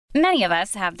Many of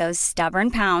us have those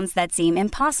stubborn pounds that seem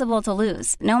impossible to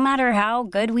lose, no matter how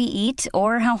good we eat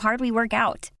or how hard we work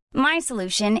out. My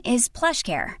solution is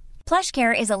PlushCare.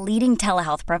 PlushCare is a leading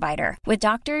telehealth provider with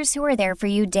doctors who are there for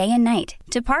you day and night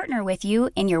to partner with you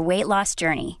in your weight loss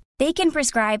journey. They can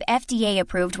prescribe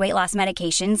FDA-approved weight loss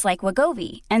medications like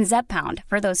Wegovy and Zepbound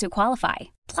for those who qualify.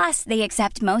 Plus, they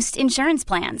accept most insurance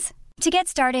plans. To get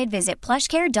started, visit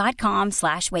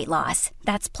plushcare.com/weightloss.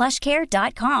 That's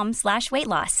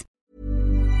plushcare.com/weightloss.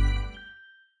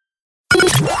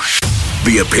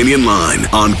 The Opinion Line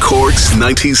on Cork's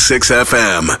 96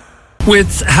 FM.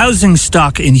 With housing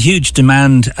stock in huge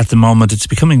demand at the moment, it's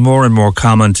becoming more and more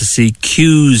common to see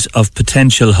queues of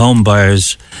potential home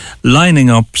buyers lining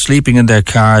up, sleeping in their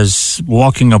cars,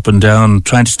 walking up and down,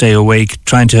 trying to stay awake,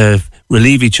 trying to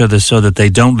relieve each other so that they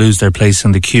don't lose their place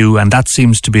in the queue, and that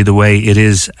seems to be the way it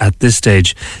is at this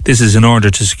stage. This is in order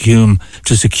to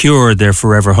secure their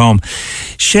forever home.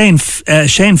 Shane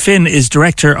Finn is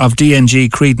Director of DNG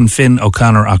Creedon Finn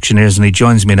O'Connor Auctioneers, and he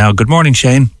joins me now. Good morning,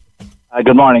 Shane.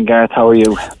 Good morning, Gareth. How are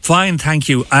you? Fine, thank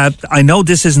you. I know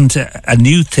this isn't a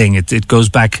new thing. It goes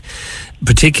back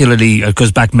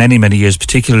many, many years,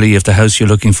 particularly if the house you're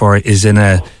looking for is in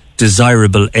a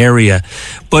desirable area.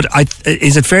 But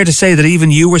is it fair to say that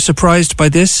even you were surprised by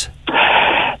this?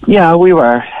 Yeah, we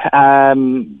were. I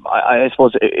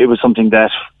suppose it was something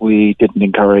that we didn't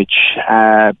encourage,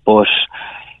 but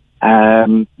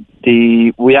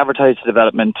we advertised the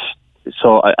development.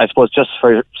 So I suppose just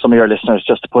for some of your listeners,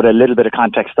 just to put a little bit of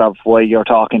context of why you're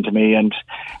talking to me and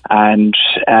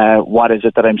what is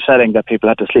it that I'm selling that people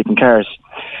have to sleep in cars.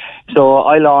 So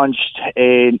I launched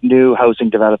a new housing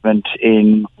development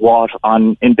in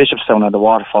Bishopstown on the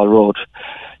Waterfall Road.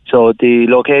 So the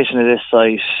location of this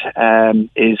site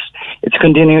is a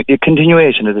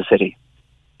continuation of the city.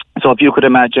 So if you could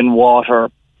imagine water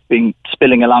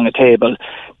spilling along a table,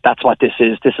 that's what this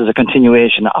is. This is a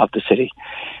continuation of the city.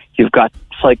 You've got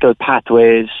cycle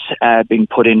pathways being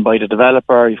put in by the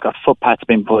developer. You've got footpaths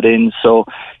being put in. So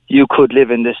you could live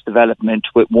in this development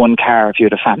with one car if you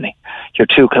had a family. You're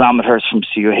 2 kilometres from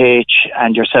CUH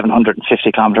and you're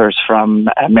 750 kilometres from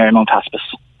Marymount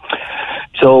Hospice.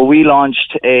 So we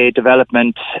launched a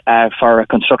development for a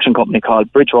construction company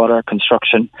called Bridgewater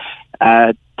Construction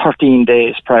 13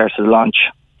 days prior to the launch.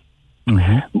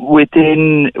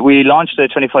 Mm-hmm. We launched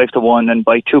at 25 to 1, and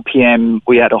by 2 p.m.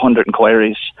 we had 100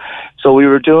 inquiries. So we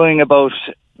were doing about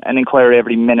an inquiry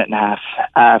every minute and a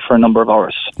half for a number of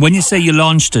hours. When you say you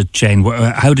launched it, Shane,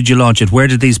 how did you launch it? Where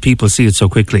did these people see it so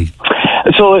quickly?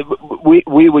 So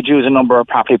we would use a number of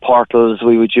property portals.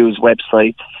 We would use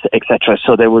websites, etc.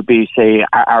 So there would be, say,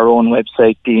 our own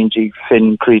website, DNG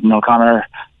Finn Creedon O'Connor.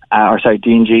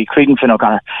 DNG Creedon Finn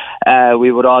O'Connor. We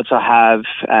would also have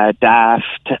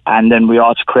Daft, and then we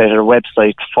also created a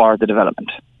website for the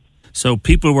development. So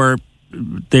people were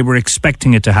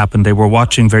expecting it to happen. They were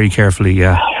watching very carefully.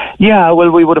 Yeah.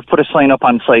 Well, we would have put a sign up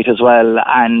on site as well,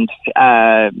 and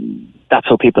that's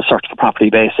how people search for property.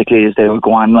 Basically, is they would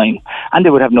go online and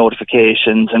they would have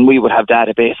notifications, and we would have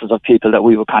databases of people that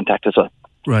we would contact as well.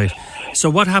 Right. So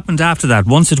what happened after that?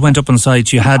 Once it went up on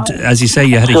site, you had, as you say,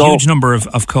 a huge number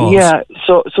of calls. Yeah.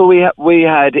 So we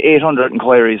had 800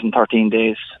 inquiries in 13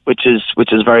 days, which is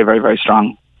very, very, very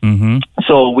strong. Mm-hmm.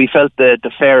 So we felt that the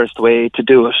fairest way to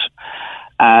do it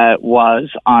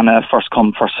was on a first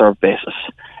come, first served basis.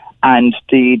 And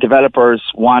the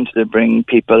developers wanted to bring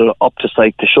people up to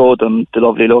site to show them the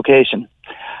lovely location.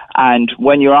 And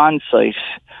when you're on site,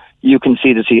 you can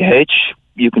see the CH,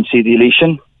 you can see the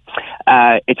Elysian.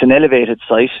 It's an elevated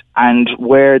site, and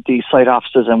where the site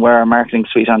offices and where our marketing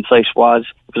suite on site was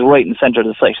right in the centre of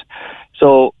the site.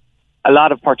 So a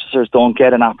lot of purchasers don't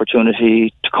get an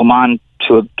opportunity to come on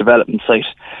to a development site.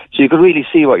 So you could really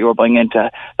see what you were buying into.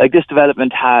 Like, this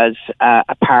development has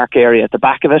a park area at the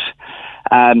back of it.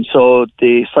 So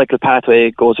the cycle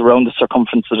pathway goes around the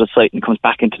circumference of the site and comes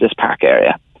back into this park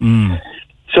area. Mm.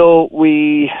 So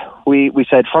we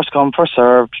said first come, first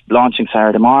served, launching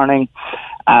Saturday morning.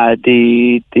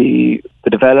 The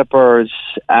developers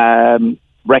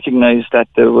recognised that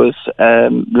there was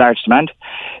large demand.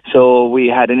 So we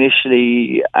had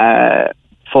initially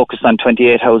focused on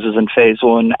 28 houses in phase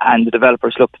 1, and the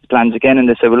developers looked at the plans again and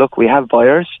they said, well, look, we have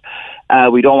buyers.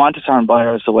 We don't want to turn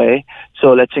buyers away,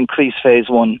 so let's increase phase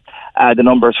 1, the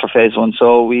numbers for phase 1.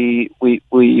 So we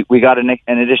got an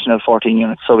additional 14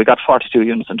 units, so we got 42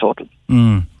 units in total.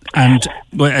 Mm. And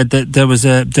there was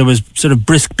sort of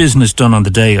brisk business done on the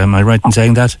day. Am I right in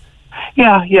saying that?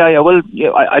 Yeah. Well,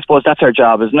 I suppose that's our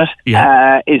job, isn't it?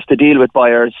 Yeah. Is to deal with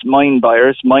buyers, mind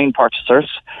purchasers,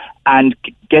 and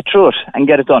get through it and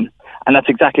get it done. And that's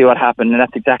exactly what happened, and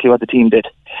that's exactly what the team did.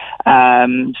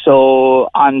 So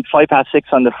on 6:05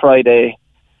 on the Friday,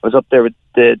 I was up there with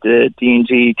the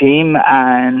D&G team,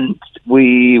 and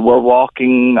we were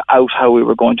walking out how we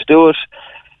were going to do it.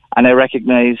 And I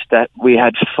recognised that we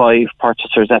had 5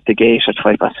 purchasers at the gate at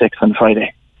 6:05 on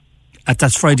Friday.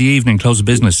 That's Friday evening, close of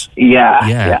business.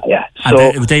 Yeah. So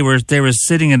and they were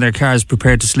sitting in their cars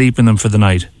prepared to sleep in them for the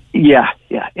night. Yeah.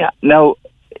 Now,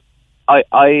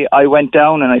 I went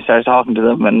down and I started talking to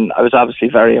them, and I was obviously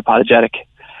very apologetic.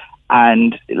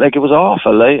 And, it was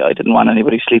awful. I didn't want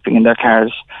anybody sleeping in their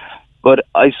cars. But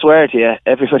I swear to you,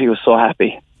 everybody was so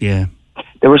happy. Yeah.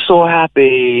 They were so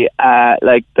happy.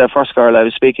 The first girl I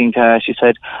was speaking to, she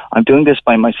said, I'm doing this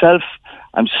by myself.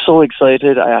 I'm so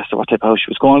excited. I asked her what type of house she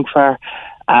was going for.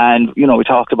 And, we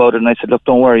talked about it, and I said, look,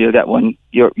 don't worry, you'll get one.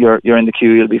 You're in the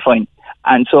queue, you'll be fine.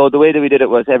 And so the way that we did it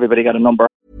was everybody got a number.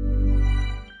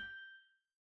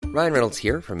 Ryan Reynolds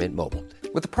here from Mint Mobile.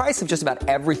 With the price of just about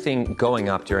everything going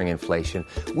up during inflation,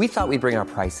 we thought we'd bring our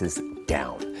prices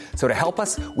down. So to help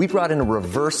us, we brought in a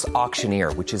reverse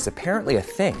auctioneer, which is apparently a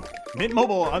thing. Mint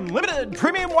Mobile Unlimited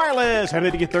Premium Wireless. How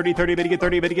to get 30, 30, how to get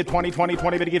 30, how to get 20, 20,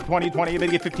 20, how to get 20, 20, how to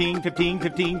get 15, 15,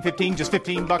 15, 15, just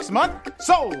 $15 a month?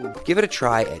 Sold! Give it a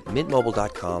try at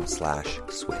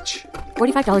mintmobile.com/switch.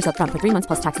 $45 up front for 3 months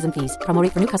plus taxes and fees. Promo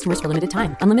rate for new customers for limited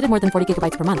time. Unlimited more than 40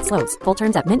 gigabytes per month. Slows full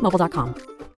terms at mintmobile.com.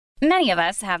 Many of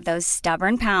us have those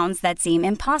stubborn pounds that seem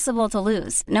impossible to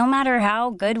lose, no matter how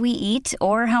good we eat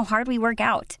or how hard we work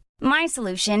out. My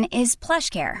solution is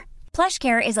PlushCare.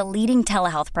 PlushCare is a leading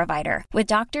telehealth provider with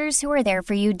doctors who are there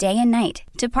for you day and night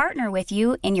to partner with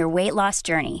you in your weight loss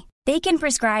journey. They can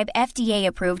prescribe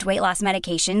FDA-approved weight loss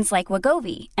medications like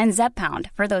Wegovy and Zepbound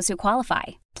for those who qualify.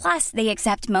 Plus, they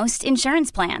accept most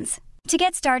insurance plans. To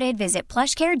get started, visit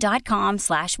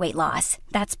plushcare.com/weightloss.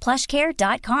 That's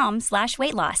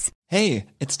plushcare.com/weightloss. Hey,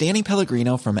 it's Danny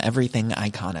Pellegrino from Everything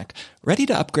Iconic. Ready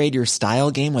to upgrade your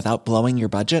style game without blowing your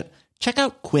budget? Check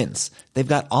out Quince. They've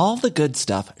got all the good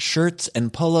stuff, shirts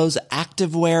and polos,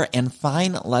 activewear, and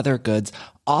fine leather goods,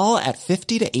 all at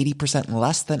 50 to 80%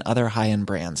 less than other high-end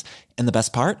brands. And the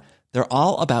best part? They're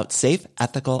all about safe,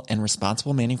 ethical, and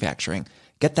responsible manufacturing.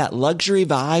 Get that luxury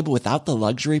vibe without the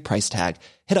luxury price tag.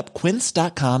 Hit up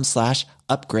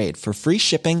quince.com/upgrade for free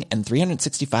shipping and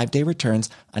 365-day returns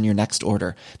on your next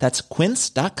order. That's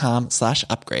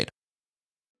quince.com/upgrade.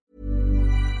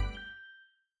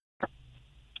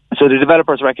 So the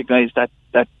developers recognized that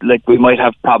we might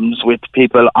have problems with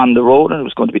people on the road and it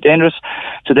was going to be dangerous.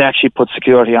 So they actually put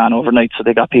security on overnight. So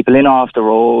they got people in off the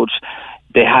road.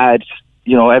 They had,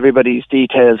 everybody's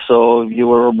details. So you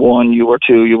were 1, you were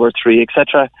 2, you were 3,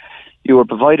 etc. You were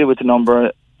provided with the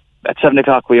number. At 7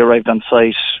 o'clock, we arrived on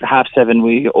site. 7:30,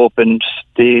 we opened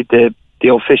the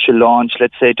official launch,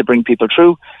 let's say, to bring people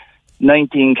through.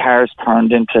 19 cars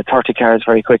turned into 30 cars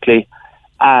very quickly.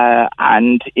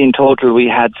 And in total, we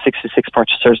had 66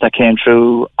 purchasers that came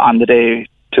through on the day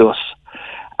to us.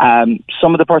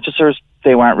 Some of the purchasers,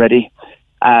 they weren't ready.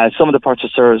 Some of the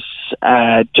purchasers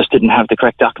just didn't have the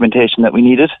correct documentation that we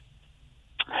needed.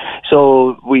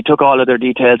 So we took all of their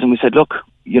details and we said, look,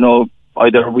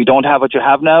 either we don't have what you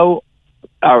have now,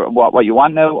 or what you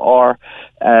want now, or,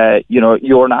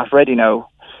 you're not ready now.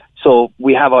 So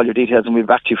we have all your details and we'll be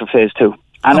back to you for phase 2.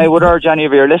 And I would urge any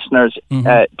of your listeners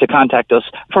to contact us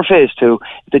for phase 2.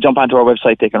 If they jump onto our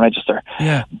website, they can register.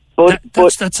 Yeah,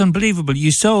 that's unbelievable.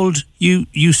 You sold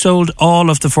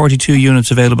all of the 42 units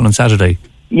available on Saturday.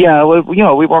 Yeah,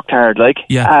 well, we worked hard,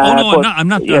 Yeah. I'm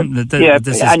not. Yeah,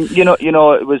 this is, and it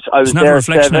was. I was it's not there a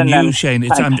reflection on you, Shane.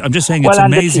 I'm just saying it's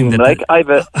amazing team, that.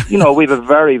 we have a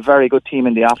very, very good team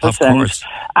in the office. Of course.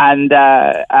 And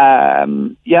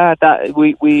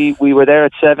we were there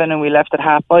at 7 and we left at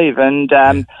 5:30,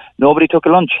 and nobody took a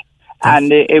lunch.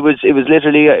 And it was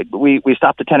literally, we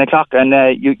stopped at 10 o'clock and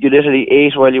you literally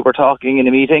ate while you were talking in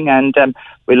a meeting, and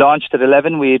we launched at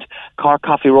 11. We had Cork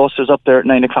coffee roasters up there at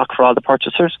 9 o'clock for all the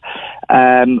purchasers.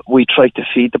 We tried to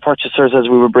feed the purchasers as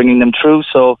we were bringing them through.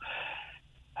 So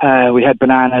we had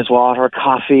bananas, water,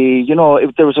 coffee.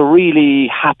 There was a really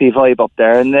happy vibe up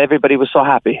there and everybody was so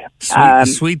happy.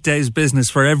 Sweet day's business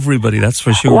for everybody, that's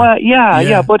for sure. Well,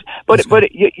 yeah. But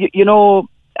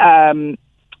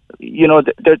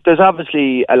there's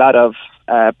obviously a lot of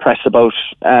press about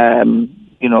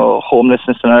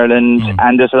homelessness in Ireland,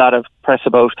 and there's a lot of press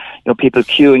about people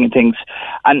queuing and things,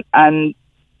 and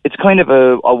it's kind of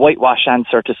a whitewash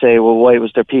answer to say, well, why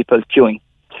was there people queuing?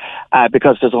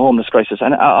 Because there's a homeless crisis,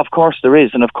 and of course there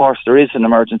is, and of course there is an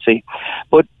emergency,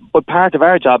 but part of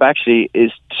our job actually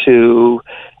is to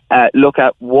look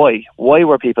at why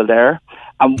were people there,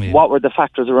 and what were the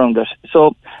factors around it.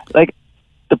 So,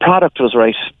 the product was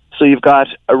right. So you've got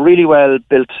a really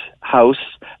well-built house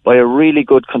by a really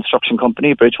good construction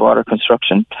company, Bridgewater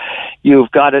Construction. You've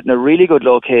got it in a really good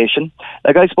location.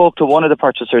 Like, I spoke to one of the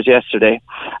purchasers yesterday,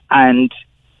 and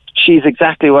she's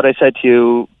exactly what I said to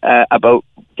you about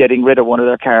getting rid of one of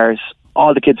their cars.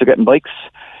 All the kids are getting bikes.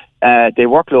 They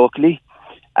work locally.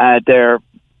 They're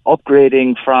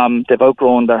upgrading they've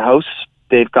outgrown their house.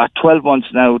 They've got 12 months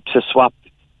now to swap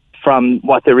from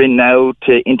what they're in now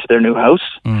into their new house.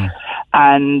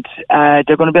 And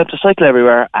they're going to be able to cycle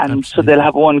everywhere. And Absolutely. So they'll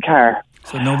have one car.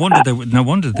 So no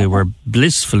wonder they were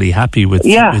blissfully happy with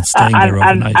staying there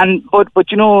overnight.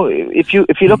 But you know, if you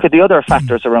look at the other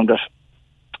factors around it,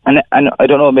 and I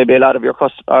don't know, maybe a lot of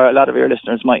your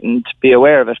listeners mightn't be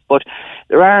aware of it, but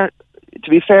there are, to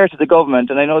be fair to the government,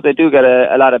 and I know they do get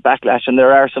a lot of backlash, and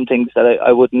there are some things that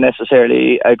I wouldn't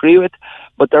necessarily agree with,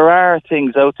 but there are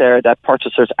things out there that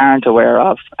purchasers aren't aware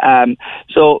of.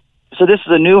 So this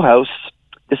is a new house.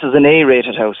 This is an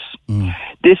A-rated house.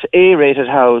 This A-rated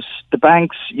house, the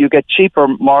banks, you get cheaper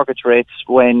mortgage rates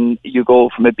when you go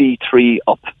from a B3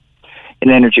 up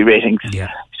in energy ratings. Yeah.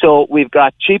 So we've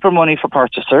got cheaper money for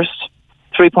purchasers.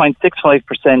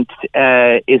 3.65%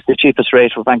 is the cheapest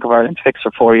rate for Bank of Ireland fixed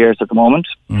for 4 years at the moment.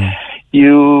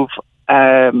 You've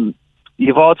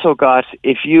also got,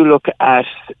 if you look at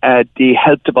the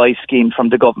Help to Buy scheme from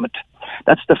the government,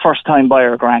 that's the first time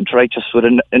buyer grant, right, just with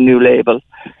a new label.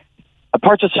 A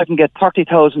purchaser can get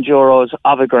 €30,000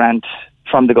 of a grant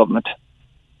from the government.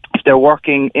 If they're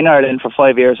working in Ireland for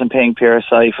 5 years and paying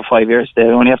PRSI for 5 years, they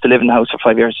only have to live in the house for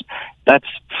 5 years. That's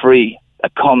free.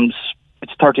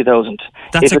 It's 30,000.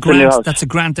 That's a grant. That's a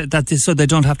grant. So they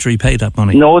don't have to repay that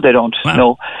money. No, they don't. Wow.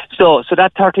 No. So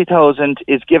that 30,000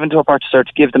 is given to a purchaser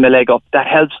to give them a leg up. That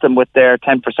helps them with their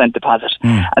 10% deposit,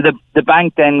 and the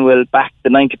bank then will back the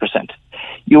 90%.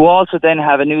 You also then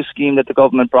have a new scheme that the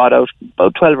government brought out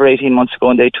about 12 or 18 months ago,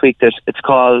 and they tweaked it. It's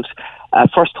called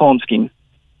First Home Scheme.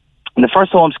 And the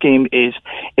First Home Scheme is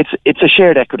it's a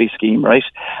shared equity scheme, right?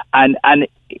 And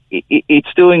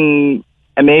it's doing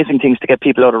amazing things to get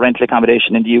people out of rental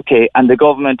accommodation in the UK, and the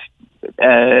government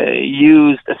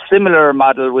used a similar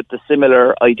model with the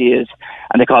similar ideas,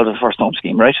 and they called it the First Home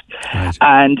Scheme, right?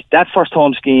 And that First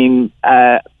Home Scheme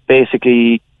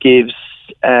basically gives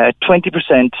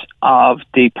 20% of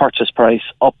the purchase price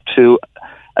up to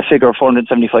a figure of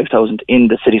 475,000 in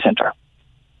the city centre.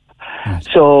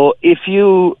 So if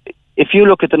you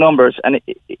look at the numbers, and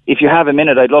if you have a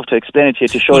minute, I'd love to explain it to you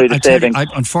to show you the savings.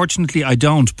 Unfortunately, I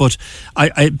don't, but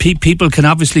people can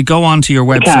obviously go onto your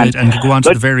website and go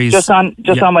onto the various... Just on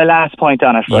my last point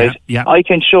on it, right? Yeah. I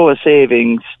can show a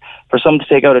savings for someone to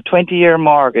take out a 20-year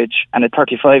mortgage and a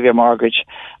 35-year mortgage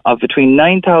of between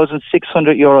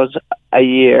 €9,600 a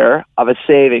year of a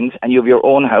savings, and you have your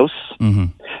own house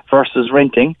versus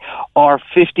renting, or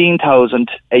 $15,000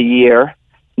 a year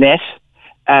net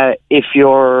if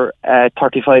you're a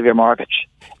 35-year mortgage,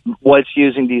 whilst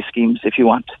using these schemes if you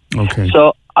want. Okay.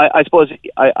 So I suppose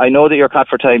I know that you're cut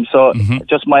for time, so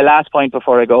just my last point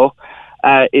before I go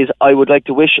is I would like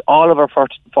to wish all of our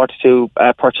 42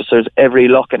 purchasers every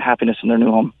luck and happiness in their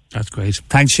new home. That's great.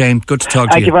 Thanks, Shane. Good to talk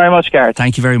to you. Thank you very much, Gareth.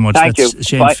 Thank you very much. Thank you.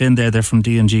 Shane Bye. Finn there. They're from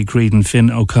D&G Creedon,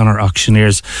 Finn O'Connor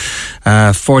Auctioneers.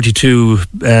 42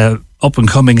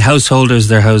 up-and-coming householders.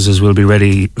 Their houses will be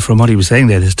ready, from what he was saying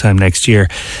there, this time next year.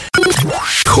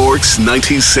 Cork's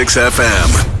 96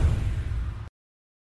 FM.